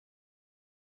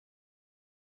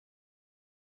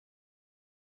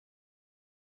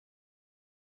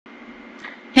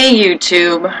Hey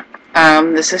YouTube,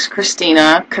 this is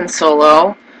Christina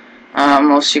Consolo.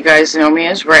 Most of you guys know me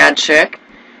as RadChick,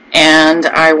 and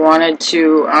I wanted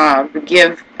to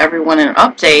give everyone an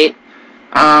update.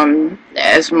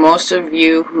 As most of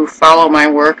you who follow my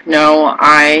work know,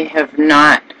 I have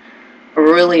not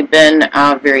really been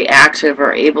very active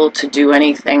or able to do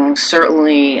anything,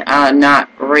 certainly not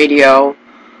radio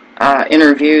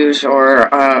interviews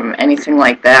or anything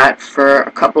like that for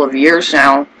a couple of years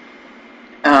now.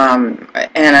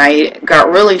 And I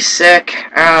got really sick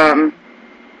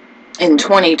in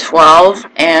 2012,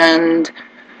 and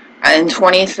in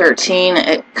 2013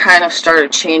 it kind of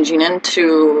started changing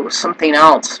into something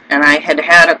else, and I had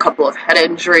had a couple of head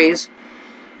injuries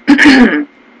and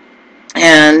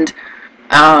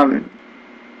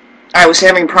I was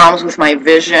having problems with my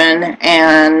vision,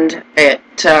 and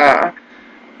the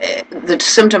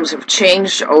symptoms have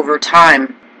changed over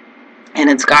time. And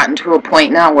it's gotten to a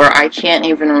point now where I can't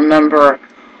even remember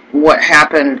what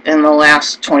happened in the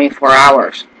last 24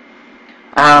 hours.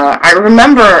 I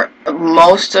remember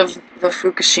most of the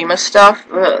Fukushima stuff,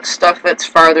 the stuff that's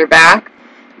farther back,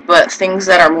 but things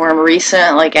that are more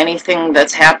recent, like anything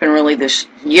that's happened really this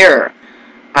year,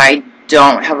 I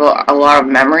don't have a lot of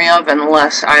memory of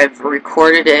unless I've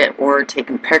recorded it or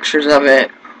taken pictures of it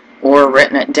or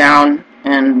written it down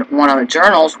in one of the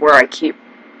journals where I keep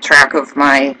track of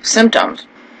my symptoms.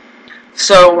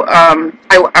 So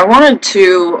I wanted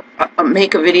to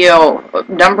make a video,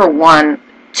 number one,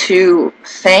 to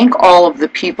thank all of the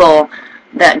people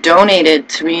that donated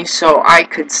to me so I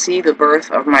could see the birth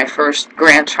of my first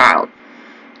grandchild.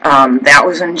 That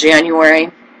was in January,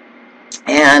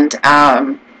 and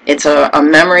it's a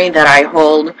memory that I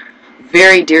hold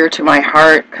very dear to my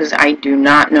heart because I do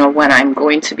not know when I'm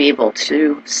going to be able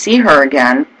to see her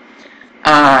again.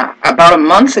 About a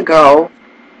month ago,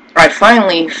 I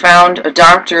finally found a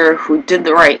doctor who did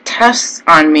the right tests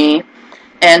on me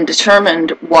and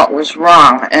determined what was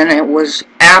wrong, and it was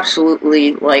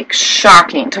absolutely, like,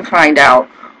 shocking to find out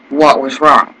what was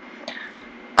wrong.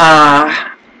 I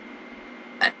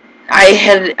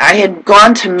had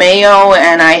gone to Mayo,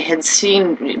 and I had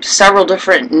seen several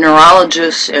different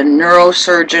neurologists and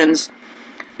neurosurgeons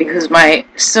because my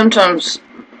symptoms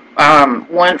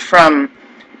went from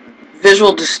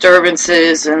visual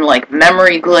disturbances and like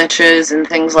memory glitches and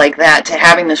things like that to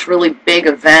having this really big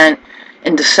event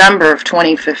in December of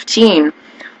 2015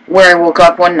 where I woke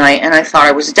up one night and I thought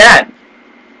I was dead.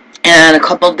 And a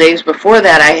couple of days before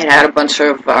that I had a bunch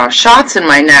of shots in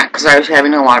my neck because I was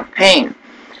having a lot of pain.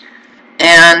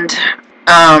 And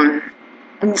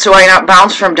so I got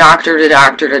bounced from doctor to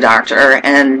doctor to doctor,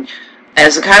 and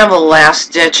as a kind of a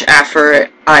last-ditch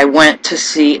effort, I went to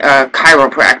see a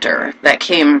chiropractor that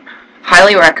came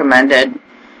highly recommended,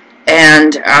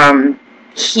 and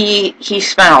he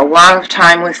spent a lot of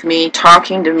time with me,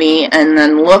 talking to me, and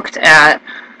then looked at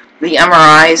the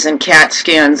MRIs and CAT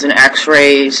scans and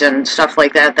x-rays and stuff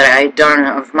like that that I had done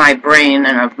of my brain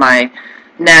and of my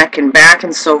neck and back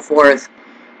and so forth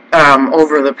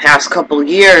over the past couple of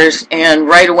years, and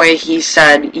right away he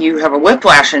said, you have a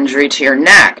whiplash injury to your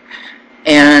neck,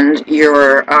 and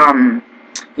your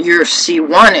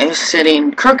C1 is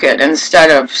sitting crooked.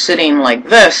 Instead of sitting like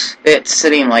this, it's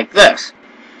sitting like this.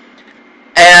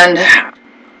 And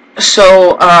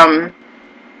so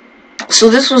so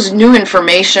this was new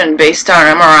information based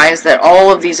on MRIs that all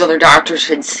of these other doctors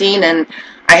had seen, and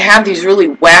I have these really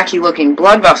wacky looking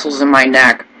blood vessels in my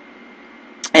neck,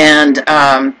 and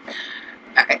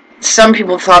some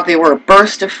people thought they were a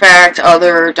birth defect.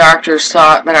 Other doctors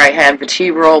thought that I had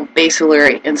vertebral basilar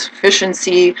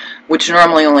insufficiency, which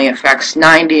normally only affects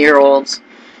 90-year-olds.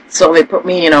 So they put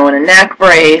me, in a neck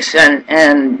brace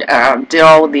and did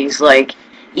all of these, like,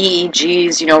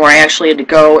 EEGs, where I actually had to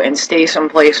go and stay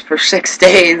someplace for 6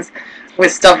 days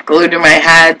with stuff glued to my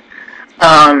head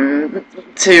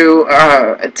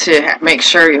to make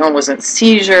sure, it wasn't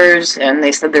seizures. And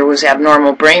they said there was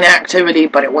abnormal brain activity,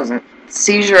 but it wasn't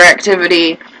seizure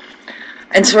activity.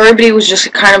 And so everybody was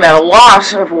just kind of at a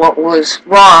loss of what was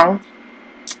wrong.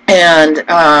 And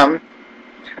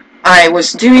I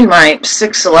was doing my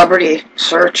 6 celebrity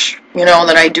search,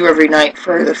 that I do every night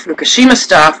for the Fukushima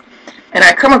stuff, and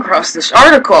I come across this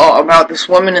article about this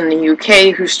woman in the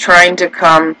UK who's trying to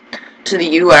come to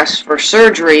the US for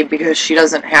surgery because she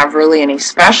doesn't have really any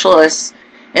specialists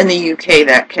in the UK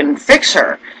that can fix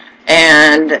her.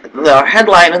 And the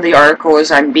headline of the article is,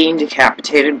 I'm being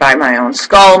decapitated by my own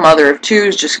skull, mother of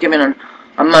 2, just given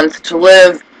a month to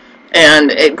live. And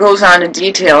it goes on to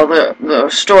detail the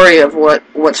story of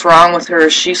what's wrong with her.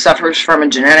 She suffers from a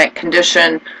genetic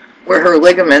condition where her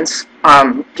ligaments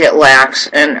get lax,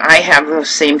 and I have the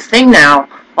same thing now,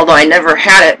 although I never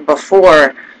had it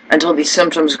before until these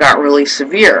symptoms got really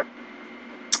severe.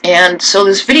 And so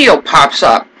this video pops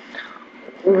up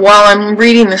while I'm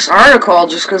reading this article,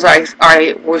 just because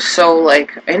I was so,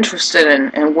 like, interested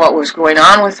in what was going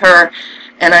on with her,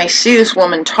 and I see this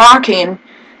woman talking,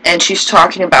 and she's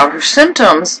talking about her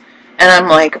symptoms, and I'm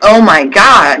like, oh my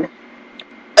God,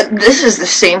 this is the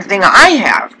same thing I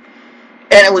have.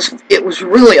 And it was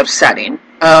really upsetting.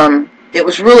 It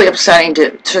was really upsetting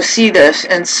to see this.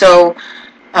 And so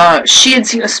she had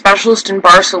seen a specialist in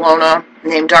Barcelona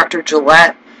named Dr.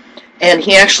 Gillette, and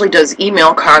he actually does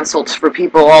email consults for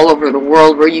people all over the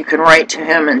world where you can write to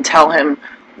him and tell him,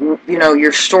 you know,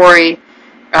 your story,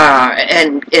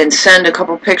 and send a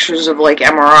couple pictures of, like,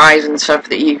 MRIs and stuff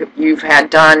that you've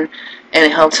had done,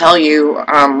 and he'll tell you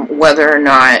whether or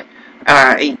not,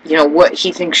 you know, what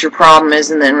he thinks your problem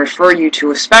is, and then refer you to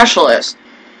a specialist.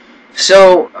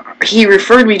 So he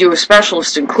referred me to a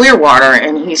specialist in Clearwater,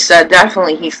 and he said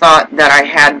definitely he thought that I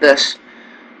had this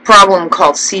problem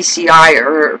called CCI,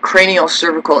 or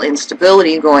cranial-cervical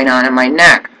instability, going on in my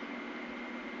neck.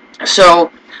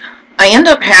 So I end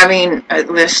up having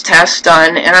this test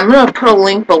done, and I'm going to put a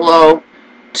link below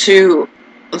to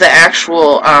the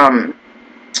actual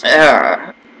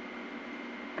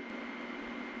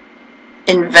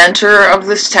inventor of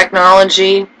this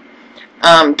technology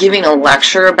giving a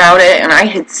lecture about it. And I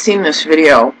had seen this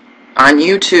video on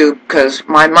YouTube because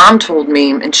my mom told me,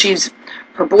 and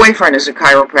her boyfriend is a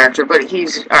chiropractor, but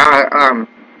he's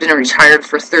been retired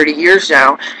for 30 years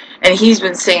now, and he's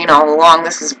been saying all along,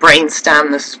 this is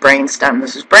brainstem, this is brainstem,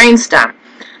 this is brainstem.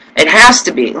 It has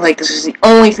to be. Like, this is the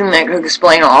only thing that could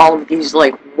explain all of these,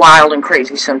 like, wild and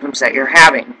crazy symptoms that you're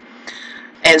having.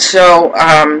 And so,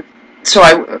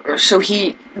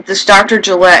 this Dr.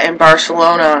 Gillette in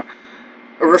Barcelona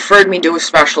referred me to a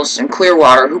specialist in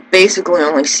Clearwater who basically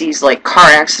only sees, like, car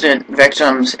accident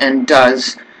victims and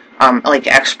does like,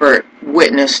 expert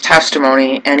witness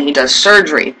testimony, and he does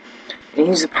surgery. And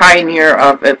he's a pioneer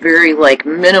of a very, like,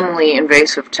 minimally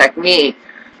invasive technique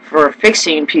for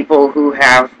fixing people who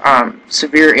have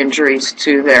severe injuries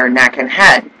to their neck and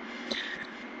head.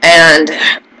 And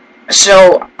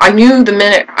so I knew the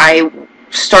minute I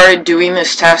started doing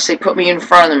this test, they put me in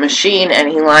front of the machine, and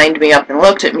he lined me up and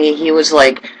looked at me. He was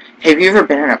like, have you ever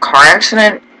been in a car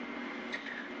accident?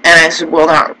 And I said, well,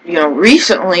 not, you know,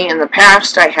 recently, in the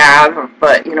past I have,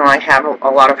 but, you know, I have a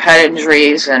lot of head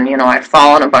injuries, and, you know, I've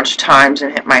fallen a bunch of times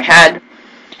and hit my head.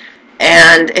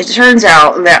 And it turns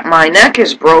out that my neck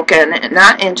is broken,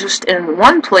 not in just in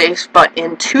one place, but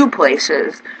in two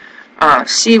places.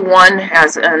 C1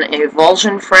 has an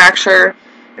avulsion fracture.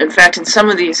 In fact, in some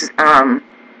of these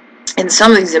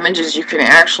images, you can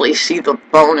actually see the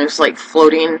bone is, like,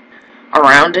 floating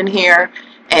around in here.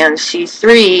 And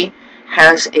C3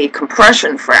 has a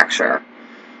compression fracture.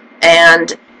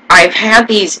 And I've had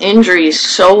these injuries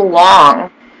so long.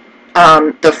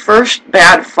 The first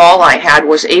bad fall I had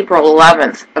was April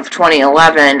 11th of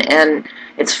 2011, and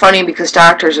it's funny because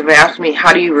doctors have asked me,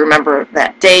 how do you remember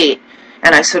that date?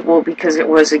 And I said, well, because it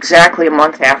was exactly a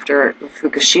month after the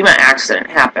Fukushima accident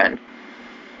happened.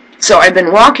 So I've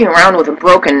been walking around with a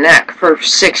broken neck for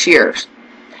 6 years.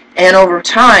 And over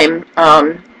time,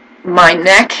 my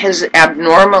neck has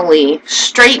abnormally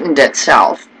straightened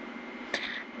itself.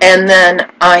 And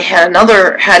then I had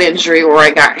another head injury where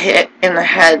I got hit in the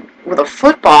head with a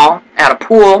football at a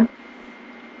pool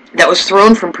that was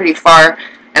thrown from pretty far,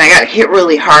 and I got hit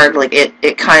really hard. Like,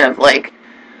 it kind of, like,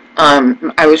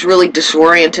 I was really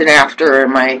disoriented after,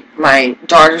 and my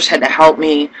daughters had to help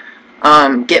me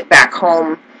get back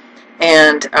home.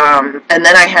 And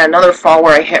then I had another fall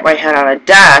where I hit my head on a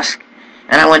desk,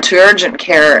 and I went to urgent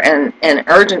care, and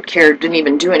urgent care didn't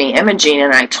even do any imaging,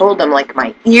 and I told them, like,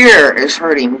 my ear is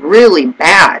hurting really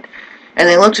bad. And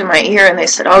they looked at my ear, and they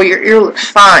said, oh, your ear looks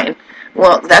fine.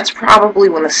 Well, that's probably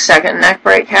when the second neck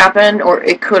break happened, or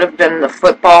it could have been the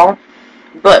football.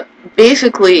 But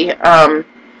basically,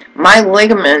 my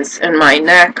ligaments in my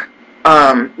neck,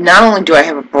 not only do I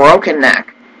have a broken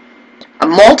neck,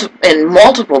 in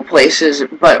multiple places,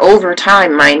 but over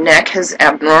time, my neck has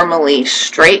abnormally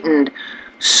straightened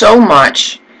so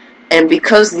much, and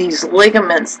because these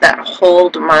ligaments that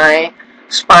hold my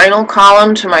spinal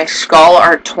column to my skull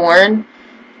are torn,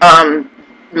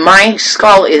 my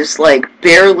skull is, like,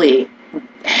 barely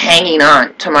hanging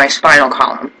on to my spinal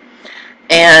column.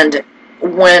 And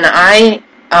when I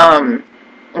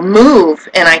move,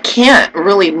 and I can't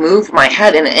really move my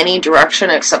head in any direction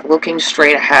except looking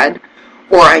straight ahead,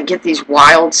 or I get these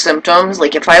wild symptoms.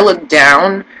 Like, if I look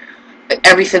down,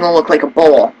 everything will look like a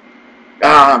bowl.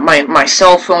 My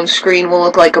cell phone screen will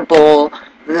look like a bowl.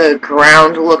 the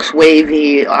ground looks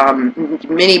wavy,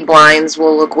 mini blinds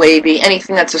will look wavy,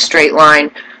 anything that's a straight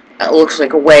line looks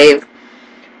like a wave.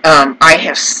 I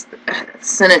have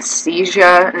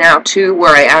synesthesia now too,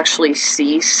 where I actually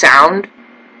see sound.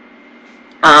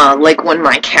 Like when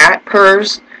my cat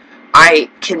purrs, I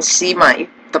can see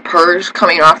the purrs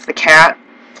coming off the cat.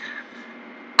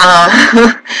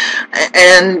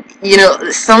 And, you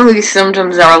know, some of these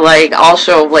symptoms are like,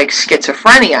 also like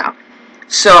schizophrenia.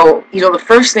 So, you know, the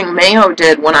first thing Mayo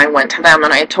did when I went to them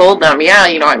and I told them, yeah,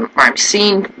 you know, I'm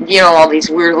seeing, you know, all these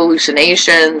weird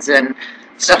hallucinations and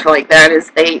stuff like that, is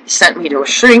they sent me to a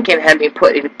shrink and had me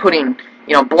putting,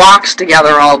 you know, blocks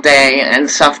together all day and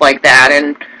stuff like that,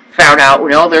 and found out, you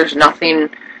know, there's nothing,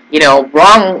 you know,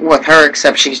 wrong with her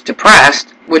except she's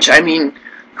depressed, which, I mean,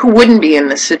 who wouldn't be in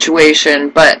this situation?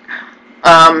 But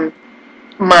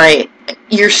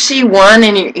your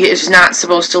C1 is not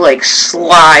supposed to like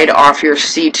slide off your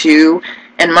C2,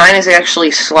 and mine is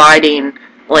actually sliding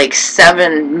like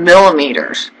 7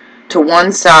 millimeters to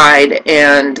one side,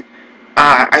 and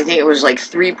I think it was like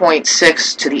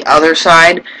 3.6 to the other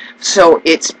side, so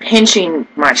it's pinching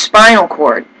my spinal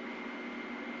cord.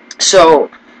 So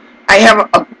I have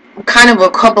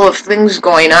a couple of things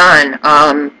going on.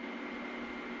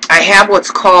 I have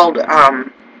what's called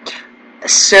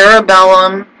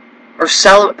cerebellum or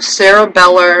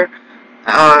cerebellar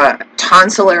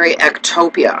tonsillary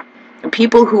ectopia. And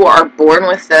people who are born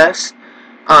with this,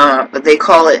 they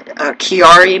call it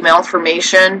Chiari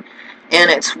malformation, and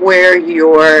it's where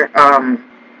your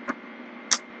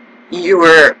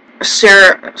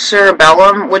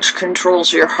cerebellum, which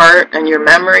controls your heart and your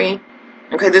memory.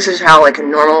 Okay, this is how like a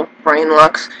normal brain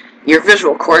looks. Your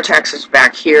visual cortex is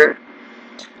back here.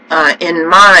 In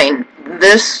mine,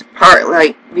 this part,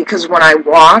 like, because when I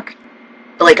walk,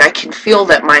 like, I can feel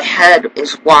that my head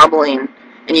is wobbling,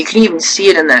 and you can even see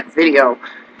it in that video.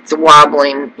 It's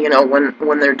wobbling, you know,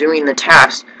 when they're doing the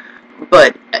test.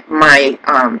 But my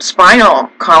spinal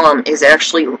column is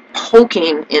actually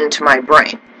poking into my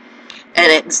brain.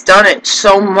 And it's done it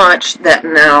so much that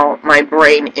now my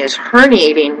brain is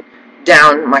herniating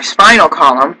down my spinal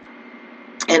column.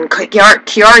 And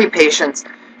Chiari patients,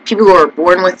 people who are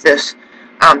born with this,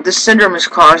 this syndrome is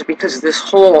caused because this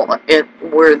hole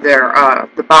where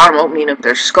the bottom opening of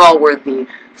their skull, where the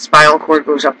spinal cord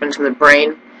goes up into the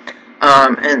brain,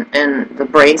 and the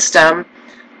brain stem,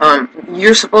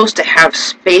 you're supposed to have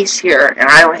space here, and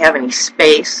I don't have any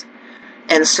space.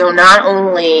 And so not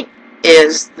only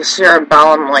is the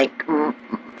cerebellum like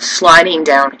sliding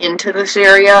down into this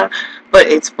area, but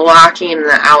it's blocking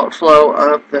the outflow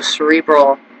of the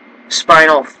cerebral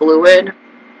spinal fluid.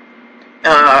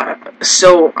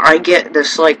 So I get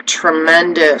this like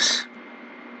tremendous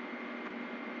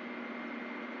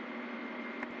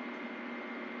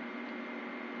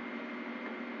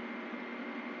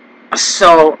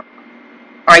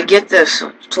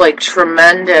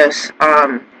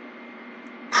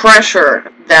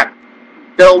pressure that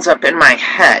builds up in my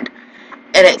head,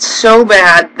 and it's so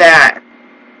bad that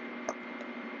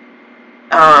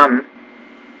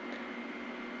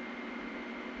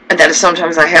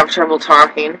sometimes I have trouble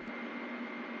talking.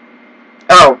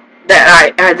 Oh,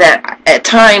 that at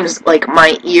times, like,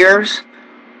 my ears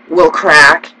will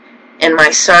crack and my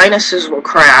sinuses will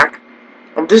crack.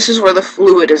 This is where the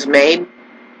fluid is made,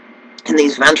 in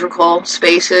these ventricle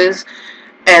spaces,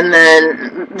 and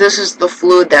then this is the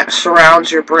fluid that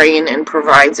surrounds your brain and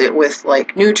provides it with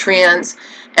like nutrients,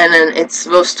 and then it's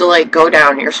supposed to like go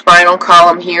down your spinal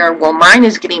column here. Well, mine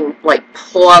is getting like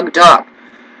plugged up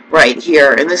right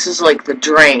here, and this is like the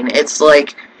drain. It's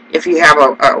like if you have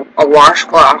a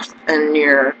washcloth and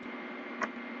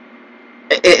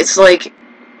it's like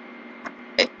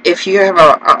if you have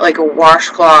a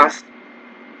washcloth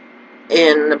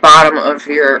in the bottom of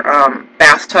your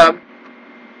bathtub,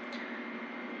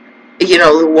 you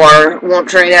know, the water won't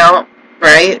drain out,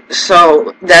 right?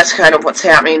 So that's kind of what's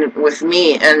happening with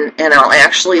me, and I'll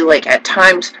actually, like, at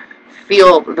times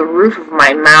feel the roof of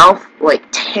my mouth, like,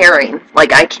 tearing.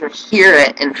 Like, I can hear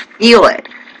it and feel it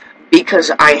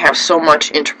because I have so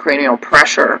much intracranial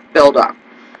pressure build up.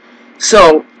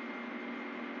 So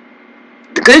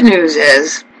the good news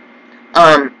is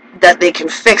that they can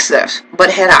fix this.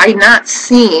 But had I not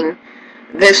seen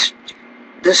this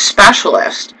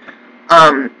specialist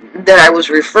that I was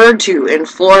referred to in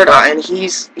Florida, and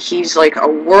he's like a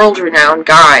world-renowned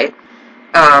guy.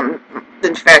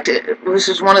 In fact, this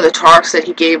is one of the talks that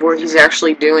he gave where he's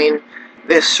actually doing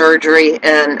this surgery,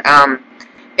 and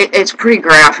it's pretty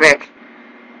graphic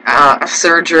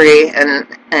surgery, and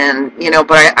you know,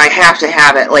 but I have to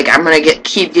have it. Like, I'm gonna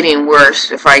keep getting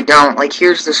worse if I don't. Like,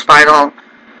 here's the spinal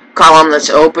column that's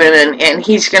open, and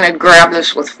he's going to grab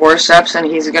this with forceps, and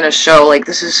he's going to show, like,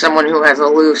 this is someone who has a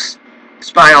loose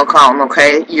spinal column,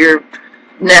 okay? Your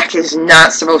neck is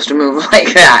not supposed to move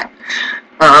like that.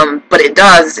 But it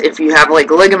does if you have,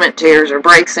 like, ligament tears or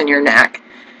breaks in your neck.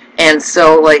 And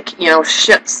so, like, you know,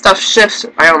 stuff shifts.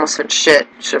 I almost said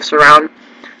shifts around.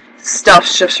 Stuff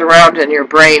shifts around in your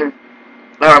brain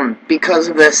because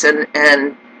of this. And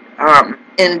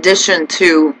in addition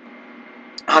to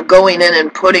going in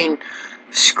and putting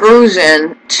screws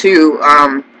in to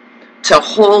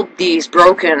hold these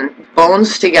broken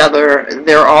bones together,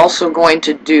 they're also going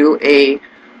to do a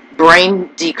brain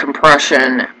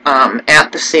decompression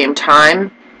at the same time.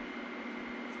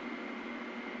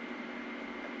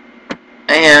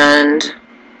 And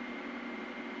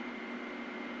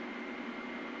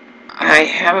I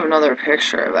have another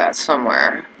picture of that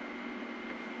somewhere.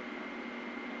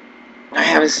 I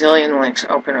have a zillion links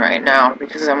open right now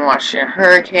because I'm watching a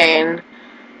hurricane.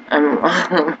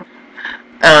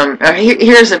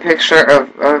 Here's a picture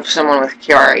of someone with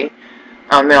Chiari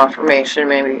malformation.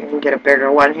 Maybe you can get a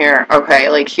bigger one here. Okay,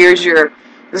 like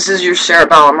this is your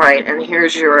cerebellum, right? And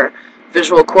here's your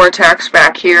visual cortex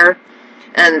back here.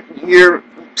 And your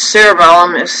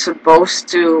cerebellum is supposed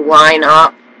to line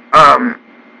up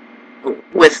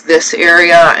with this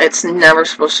area. It's never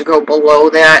supposed to go below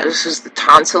that. This is the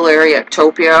tonsilary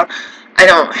ectopia. I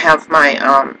don't have my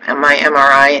my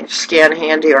MRI scan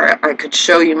handy, or I could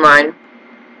show you mine.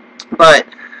 But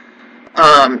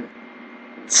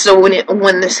so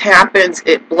when this happens,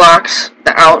 it blocks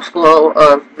the outflow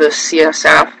of the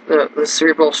CSF, the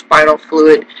cerebral spinal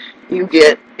fluid. You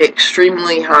get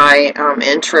extremely high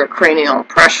intracranial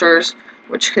pressures,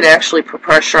 which could actually put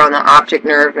pressure on the optic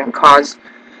nerve and cause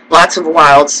lots of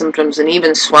wild symptoms, and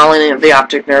even swelling of the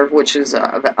optic nerve, which is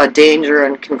a danger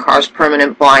and can cause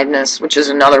permanent blindness, which is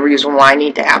another reason why I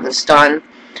need to have this done.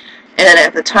 And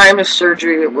at the time of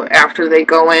surgery, after they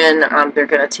go in, they're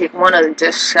going to take one of the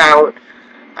discs out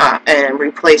and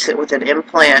replace it with an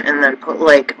implant, and then put,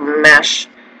 like, mesh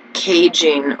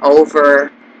caging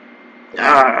over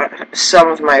some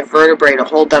of my vertebrae to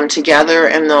hold them together,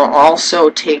 and they'll also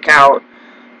take out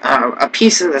a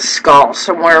piece of the skull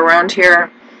somewhere around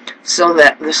here, so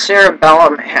that the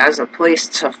cerebellum has a place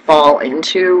to fall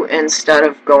into instead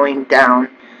of going down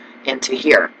into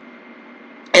here.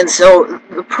 And so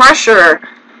the pressure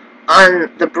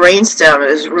on the brainstem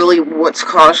is really what's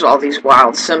caused all these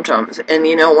wild symptoms. And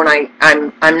you know, when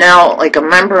I'm now like a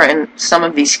member in some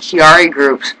of these Chiari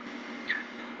groups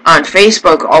on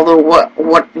Facebook, although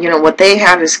what they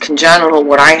have is congenital,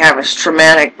 what I have is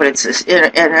traumatic, but it's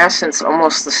in essence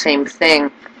almost the same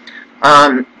thing.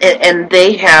 And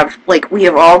they have, like, we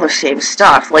have all the same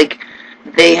stuff. Like,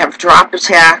 they have drop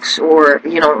attacks, or,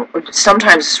 you know,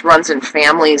 sometimes it runs in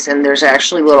families, and there's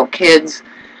actually little kids,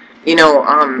 you know,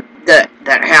 that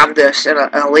have this. And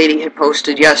a lady had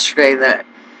posted yesterday that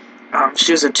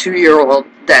she was a 2-year-old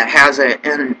that has it,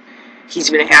 and he's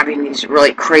been having these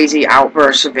really crazy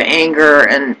outbursts of anger,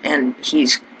 and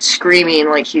he's screaming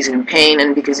like he's in pain,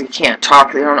 and because he can't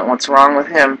talk, they don't know what's wrong with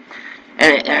him.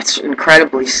 And that's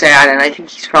incredibly sad, and I think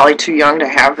he's probably too young to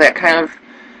have that kind of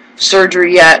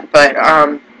surgery yet, but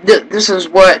this is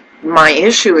what my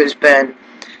issue has been.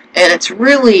 And it's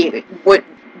really, what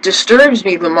disturbs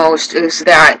me the most is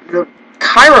that the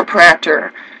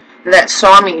chiropractor that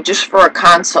saw me just for a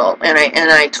consult, and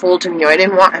I told him, you know, I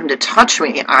didn't want him to touch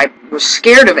me. I was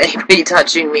scared of anybody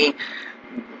touching me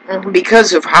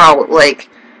because of how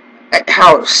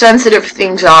sensitive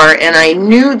things are, and I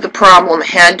knew the problem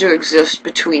had to exist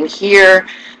between here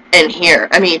and here.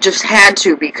 I mean, it just had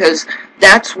to, because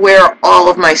that's where all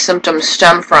of my symptoms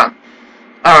stem from.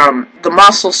 The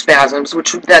muscle spasms,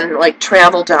 which would then, like,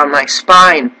 travel down my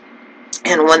spine,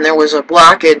 and when there was a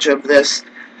blockage of this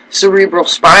cerebral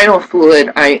spinal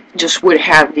fluid, I just would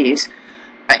have these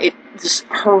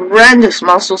horrendous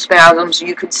muscle spasms.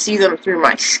 You could see them through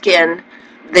my skin.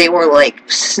 They were like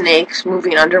snakes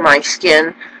moving under my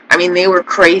skin. I mean, they were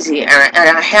crazy, and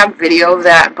I have video of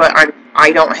that, but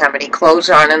I don't have any clothes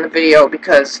on in the video,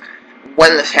 because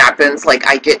when this happens, like,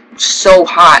 I get so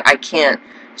hot I can't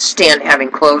stand having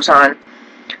clothes on.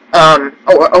 Or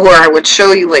I would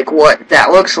show you, like, what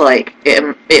that looks like.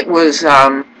 It was,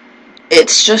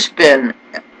 it's just been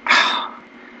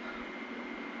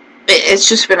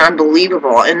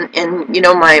unbelievable. And you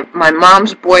know, my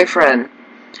mom's boyfriend,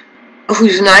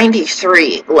 who's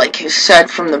 93, like, has said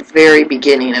from the very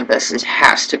beginning of this, it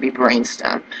has to be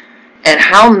brainstem. And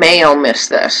how Mayo missed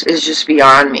this is just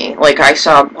beyond me. Like, I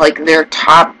saw, like, their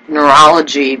top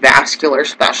neurology vascular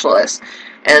specialist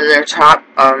and their top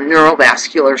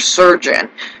neurovascular surgeon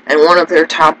and one of their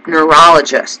top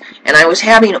neurologists. And I was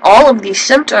having all of these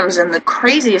symptoms, and the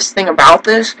craziest thing about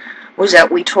this was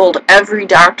that we told every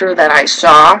doctor that I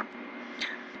saw,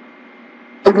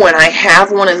 when I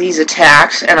have one of these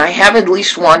attacks, and I have at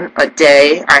least one a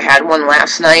day. I had one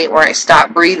last night where I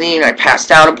stopped breathing, I passed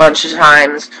out a bunch of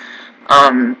times.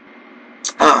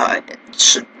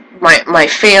 My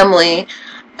family,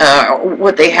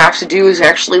 what they have to do is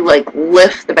actually like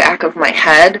lift the back of my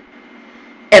head,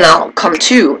 and I'll come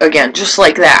to again, just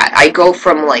like that. I go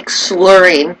from like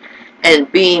slurring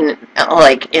and being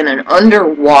like in an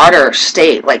underwater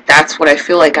state. Like that's what I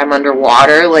feel like, I'm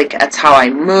underwater. Like that's how I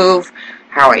move,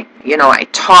 how I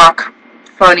talk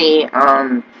funny.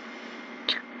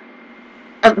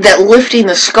 That lifting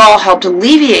the skull helped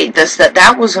alleviate this,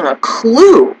 that wasn't a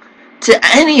clue to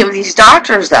any of these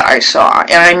doctors that I saw.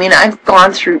 And I mean, I've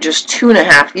gone through just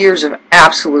 2.5 years of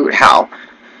absolute hell.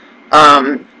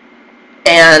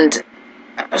 And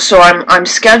so I'm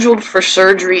scheduled for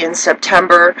surgery in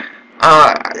September.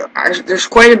 There's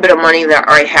quite a bit of money that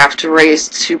I have to raise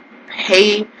to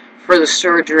pay for the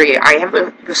surgery. I have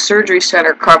the surgery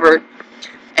center covered,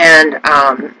 and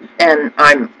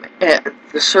I'm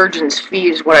the surgeon's fee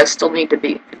is what I still need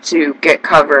to get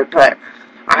covered, but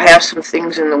I have some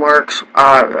things in the works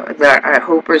that I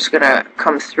hope is going to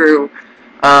come through,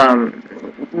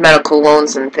 medical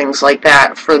loans and things like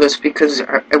that for this, because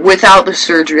without the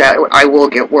surgery I will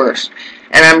get worse,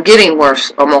 and I'm getting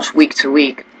worse almost week to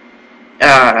week.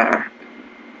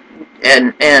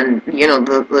 And you know,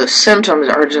 the symptoms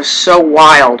are just so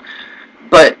wild.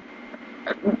 But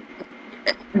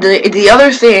the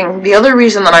other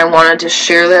reason that I wanted to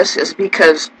share this is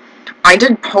because I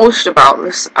did post about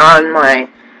this on my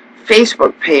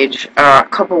Facebook page a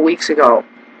couple weeks ago,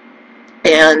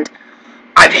 and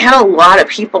I've had a lot of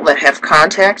people that have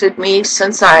contacted me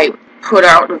since I put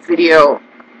out a video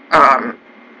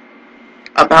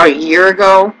about a year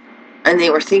ago, and they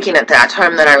were thinking at that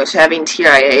time that I was having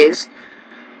TIAs,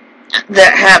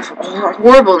 that have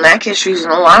horrible neck issues,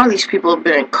 and a lot of these people have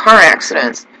been in car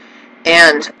accidents,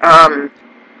 and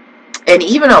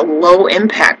even a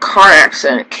low-impact car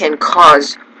accident can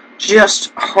cause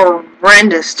just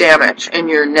horrendous damage in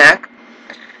your neck.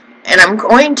 And I'm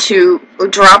going to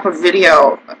drop a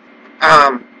video,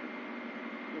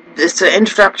 it's an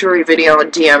introductory video on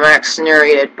DMX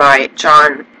narrated by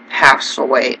John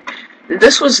Postlethwaite.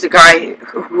 This was the guy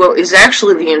who is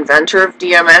actually the inventor of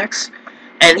DMX,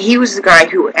 and he was the guy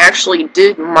who actually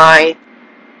did my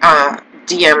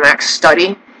DMX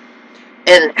study.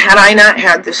 And had I not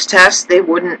had this test, they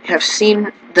wouldn't have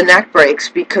seen the neck breaks,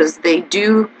 because they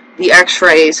do the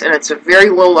x-rays, and it's a very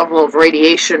low level of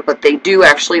radiation, but they do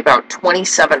actually about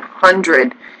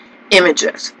 2,700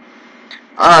 images,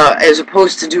 as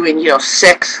opposed to doing,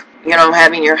 6,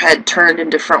 having your head turned in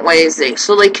different ways.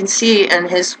 So they can see, and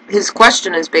his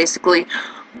question is basically,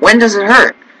 when does it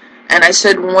hurt? And I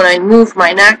said, when I move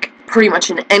my neck pretty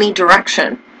much in any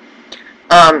direction.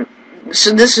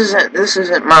 So this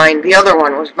isn't mine. The other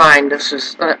one was mine. This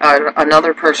is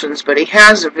another person's, but he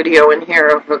has a video in here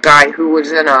of a guy who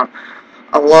was in a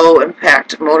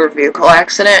low-impact motor vehicle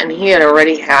accident, and he had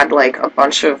already had like a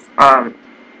bunch of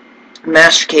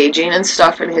mesh caging and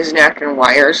stuff in his neck and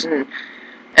wires and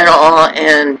all,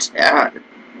 and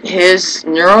his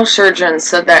neurosurgeon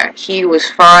said that he was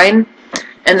fine,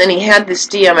 and then he had this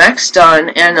DMX done,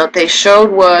 and what they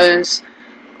showed was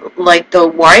like the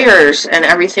wires and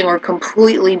everything were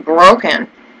completely broken,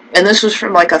 and this was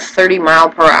from like a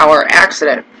 30-mile-per-hour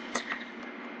accident.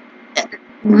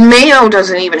 Mayo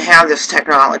doesn't even have this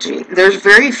technology. There's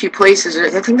very few places.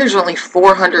 I think there's only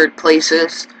 400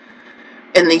 places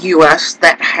in the U.S.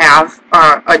 that have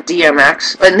a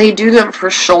DMX, and they do them for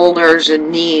shoulders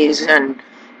and knees and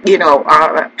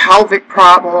pelvic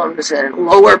problems and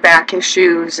lower back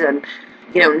issues and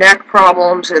neck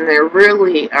problems, and they're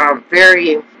really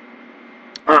very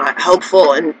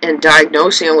helpful in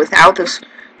diagnosing. And without this,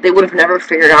 they would have never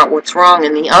figured out what's wrong.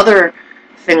 And the other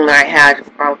thing that I had,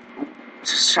 I'll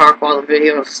just talk while the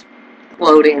video's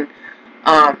loading,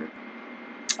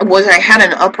 was I had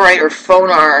an upright or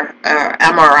phonar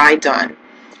MRI done.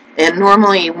 And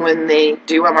normally when they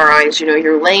do MRIs,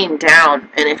 you're laying down,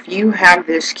 and if you have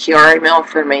this Chiari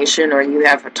malformation, or you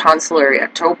have a tonsillar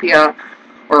ectopia,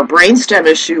 or a brainstem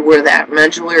issue where that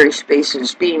medullary space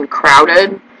is being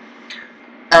crowded,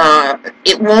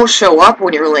 it won't show up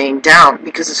when you're laying down,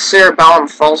 because the cerebellum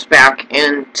falls back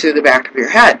into the back of your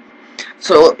head.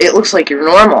 So it looks like you're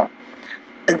normal.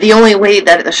 The only way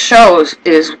that it shows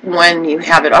is when you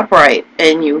have it upright,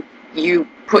 and you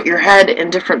put your head in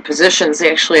different positions. They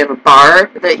actually have a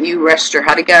bar that you rest your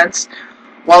head against,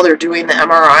 while they're doing the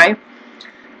MRI.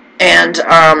 And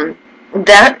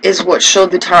that is what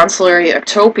showed the tonsilary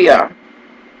ectopia.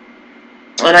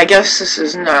 And I guess this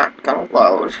is not going to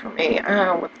load for me. I don't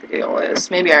know what the deal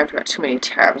is. Maybe I've got too many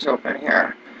tabs open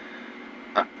here.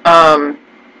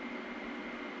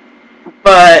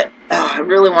 But I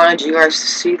really wanted you guys to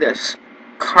see this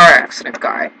car accident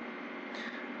guy.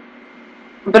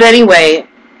 But anyway,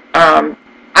 I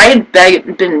had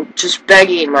been just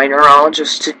begging my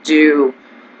neurologist to do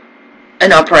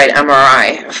an upright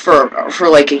MRI for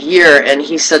like a year, and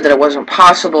he said that it wasn't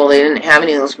possible. They didn't have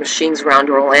any of those machines around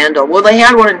Orlando. Well, they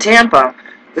had one in Tampa,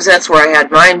 because that's where I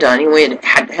had mine done. He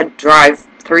had to drive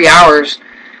 3 hours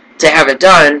to have it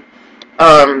done.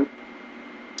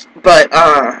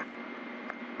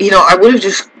 You know, I would have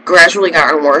just gradually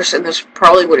gotten worse, and this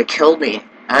probably would have killed me.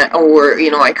 Or,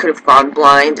 you know, I could have gone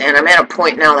blind. And I'm at a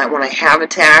point now that when I have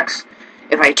attacks,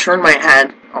 if I turn my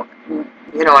head,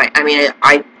 you know,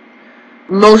 I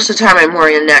most of the time I'm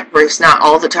wearing a neck brace, not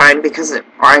all the time, because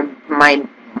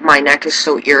my neck is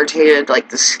so irritated, like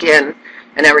the skin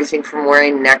and everything from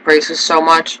wearing neck braces so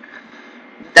much,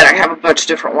 that I have a bunch of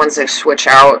different ones I switch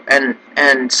out,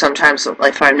 and sometimes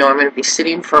if I know I'm going to be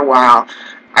sitting for a while,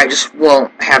 I just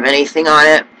won't have anything on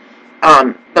it.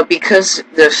 But because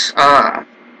this,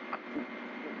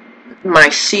 my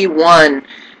C1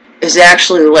 is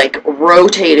actually like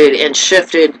rotated and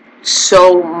shifted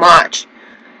so much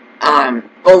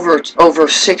over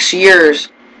 6 years,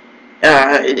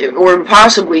 or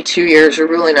possibly 2 years. We're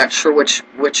really not sure which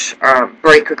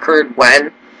break occurred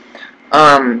when.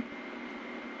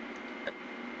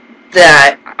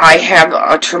 That I have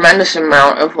a tremendous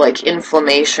amount of like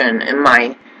inflammation in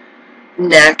my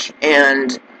neck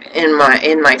and in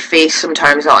my face.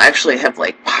 Sometimes I'll actually have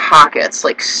like pockets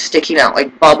like sticking out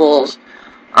like bubbles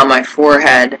on my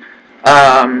forehead,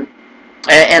 and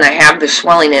I have this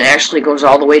swelling, and it actually goes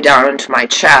all the way down into my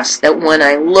chest, that when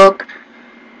I look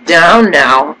down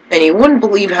now, and you wouldn't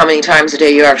believe how many times a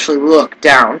day you actually look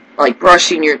down, like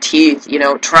brushing your teeth, you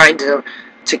know, trying to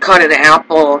cut an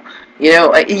apple. You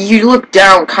know, you look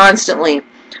down constantly.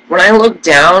 When I look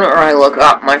down or I look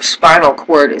up, my spinal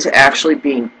cord is actually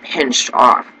being pinched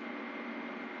off.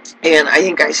 And I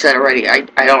think I said already, I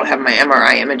don't have my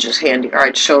MRI images handy, or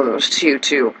I'd show those to you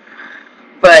too.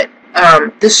 But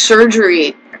the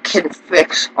surgery can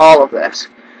fix all of this.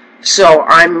 So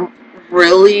I'm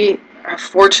really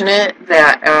fortunate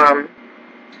that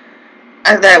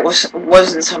that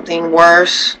wasn't something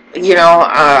worse. You know,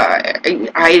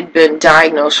 I had been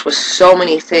diagnosed with so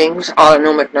many things,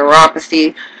 autonomic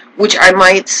neuropathy, which I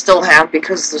might still have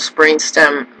because this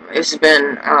brainstem has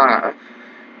been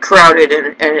crowded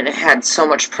and it had so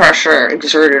much pressure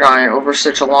exerted on it over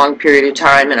such a long period of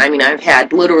time. And I mean, I've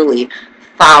had literally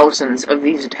thousands of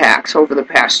these attacks over the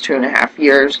past 2.5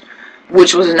 years,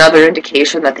 which was another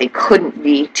indication that they couldn't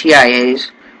be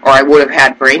TIAs, or I would have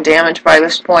had brain damage by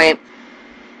this point.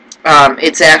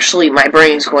 It's actually, my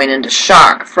brain's going into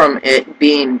shock from it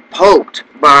being poked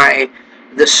by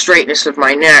the straightness of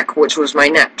my neck, which was my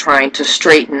neck trying to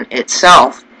straighten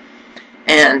itself,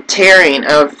 and tearing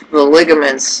of the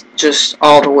ligaments just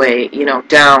all the way, you know,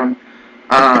 down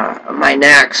my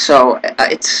neck. So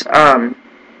it's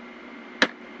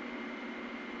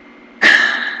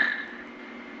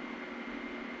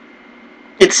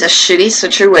it's a shitty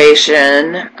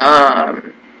situation.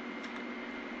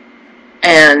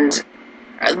 And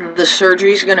the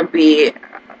surgery is going to be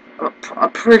a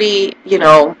pretty, you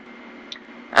know,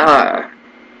 a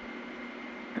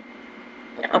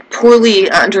poorly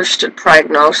understood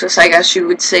prognosis, I guess you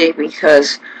would say,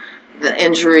 because the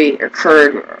injury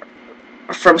occurred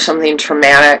from something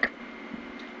traumatic,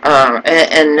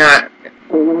 and not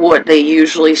what they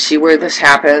usually see where this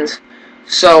happens.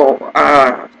 So,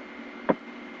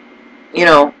 you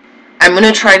know, I'm going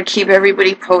to try to keep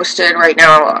everybody posted. Right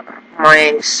now,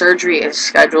 my surgery is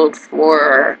scheduled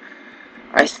for,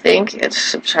 I think it's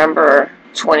September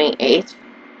 28th.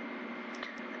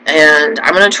 And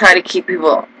I'm going to try to keep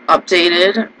people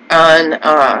updated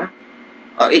on,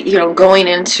 you know, going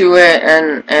into it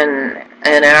and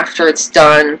after it's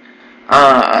done.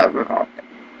 The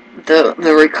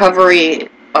recovery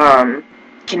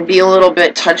can be a little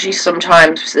bit touchy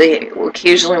sometimes. They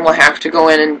occasionally will have to go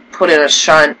in and put in a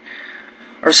shunt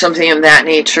or something of that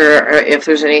nature, or if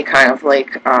there's any kind of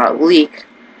like leak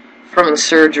from the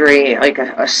surgery, like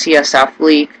a CSF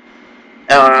leak.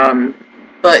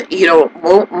 But you know,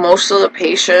 most of the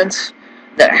patients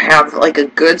that have like a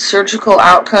good surgical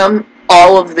outcome,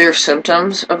 all of their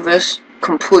symptoms of this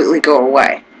completely go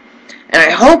away. And I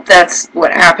hope that's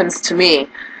what happens to me.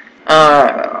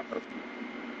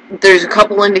 there's a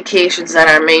couple indications that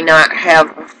I may not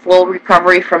have a full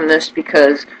recovery from this,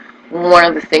 because one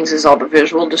of the things is all the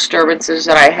visual disturbances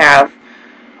that I have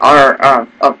are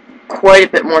quite a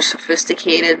bit more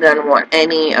sophisticated than what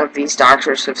any of these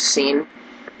doctors have seen.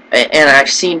 And I've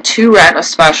seen 2 retina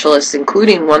specialists,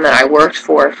 including one that I worked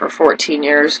for 14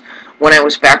 years when I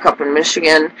was back up in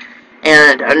Michigan,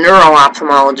 and a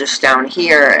neuro-ophthalmologist down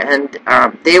here, and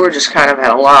they were just kind of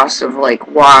at a loss of, like,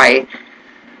 why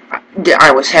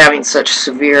I was having such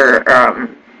severe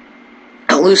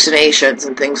hallucinations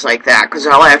and things like that, because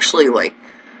I'll actually, like,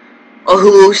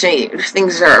 hallucinate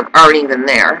things that aren't even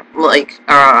there, like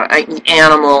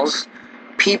animals,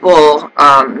 people,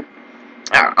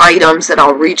 items that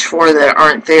I'll reach for that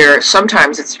aren't there.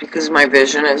 Sometimes it's because my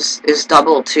vision is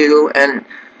double too, and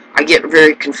I get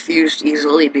very confused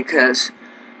easily because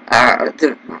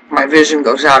my vision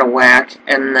goes out of whack,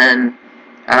 and then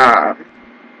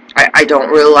I don't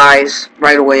realize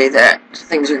right away that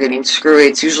things are getting screwy.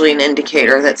 It's usually an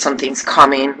indicator that something's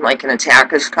coming, like an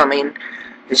attack is coming,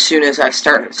 as soon as I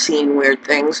start seeing weird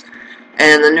things.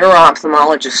 And the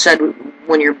neuro-ophthalmologist said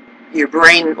when your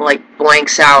brain, like,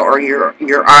 blanks out, or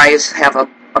your eyes have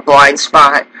a blind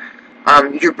spot,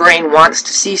 your brain wants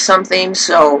to see something,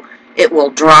 so it will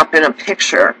drop in a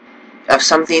picture of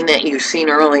something that you've seen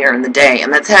earlier in the day.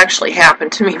 And that's actually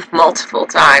happened to me multiple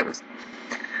times.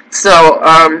 So,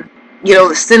 you know,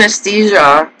 the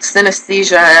synesthesia,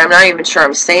 and I'm not even sure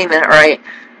I'm saying that right,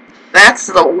 that's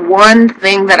the one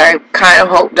thing that I kind of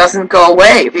hope doesn't go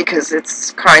away, because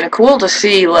it's kind of cool to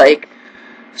see, like,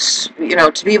 you know,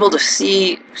 to be able to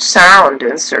see sound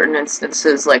in certain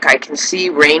instances. Like, I can see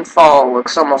rainfall,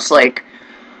 looks almost like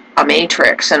a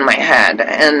matrix in my head,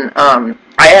 and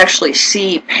I actually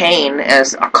see pain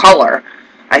as a color.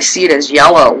 I see it as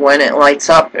yellow when it lights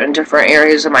up in different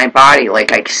areas of my body.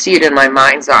 Like, I see it in my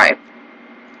mind's eye.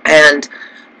 And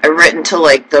I've written to,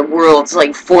 like, the world's,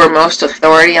 like, foremost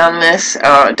authority on this,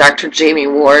 Dr. Jamie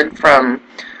Ward from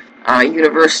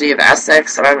University of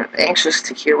Essex, and I'm anxious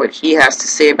to hear what he has to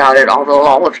say about it, although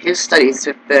all of his studies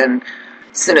have been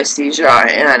synesthesia,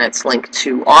 and it's linked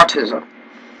to autism.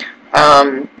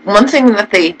 One thing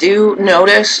that they do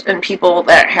notice in people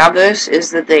that have this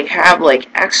is that they have,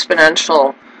 like,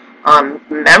 exponential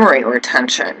memory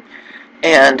retention.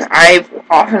 And I've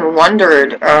often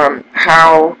wondered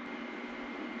how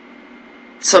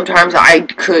sometimes I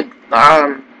could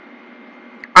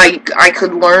I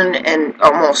could learn and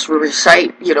almost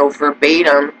recite, you know,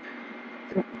 verbatim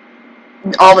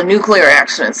all the nuclear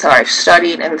accidents that I've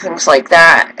studied and things like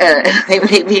that. And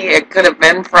maybe it could have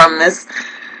been from this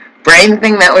brain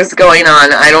thing that was going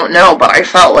on. I don't know, but I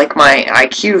felt like my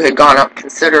IQ had gone up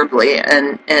considerably,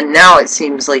 and now it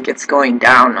seems like it's going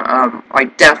down. I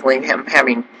definitely am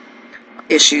having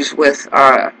issues with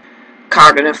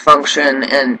cognitive function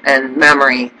and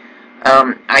memory.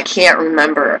 I can't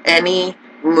remember any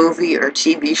movie or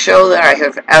TV show that I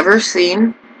have ever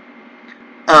seen.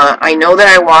 I know that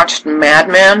I watched Mad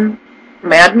Men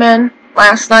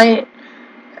last night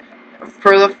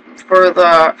for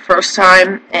the first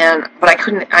time, but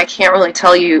I can't really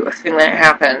tell you a thing that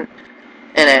happened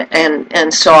in it,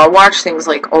 and so I'll watch things,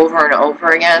 like, over and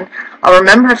over again. I'll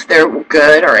remember if they're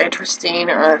good or interesting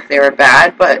or if they were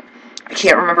bad, but I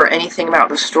can't remember anything about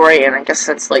the story, and I guess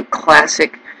that's, like,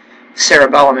 classic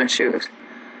cerebellum issues.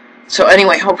 So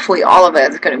anyway, hopefully all of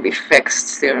that is going to be fixed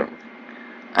soon.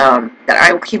 That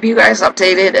I will keep you guys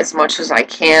updated as much as I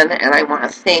can, and I want to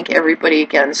thank everybody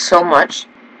again so much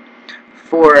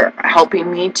for helping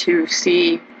me to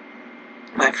see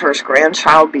my first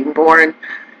grandchild being born,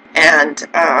 and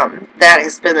that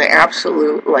has been the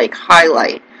absolute, like,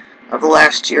 highlight of the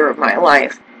last year of my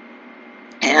life.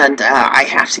 And I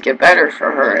have to get better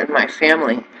for her and my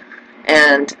family,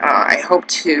 and I hope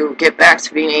to get back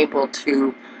to being able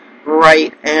to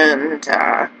write and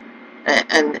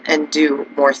do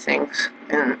more things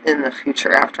in the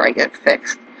future after I get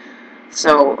fixed.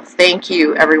 So thank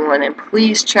you, everyone, and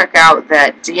please check out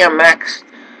that DMX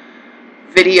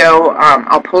video.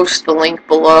 I'll post the link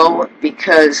below,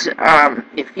 because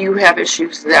if you have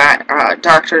issues that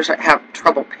doctors have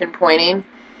trouble pinpointing,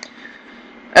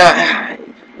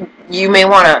 you may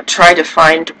want to try to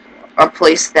find a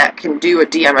place that can do a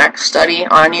DMX study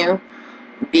on you,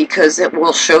 because it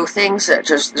will show things that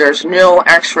just there's no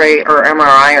X-ray or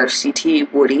MRI or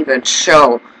CT would even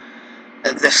show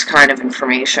this kind of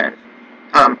information.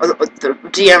 The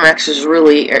DMX is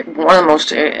really one of the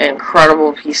most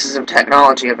incredible pieces of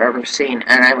technology I've ever seen,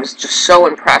 and I was just so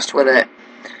impressed with it.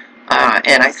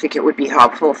 And I think it would be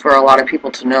helpful for a lot of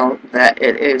people to know that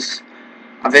it is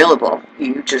available.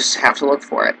 You just have to look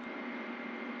for it.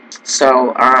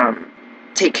 So,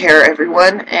 Take care,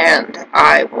 everyone, and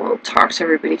I will talk to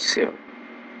everybody soon.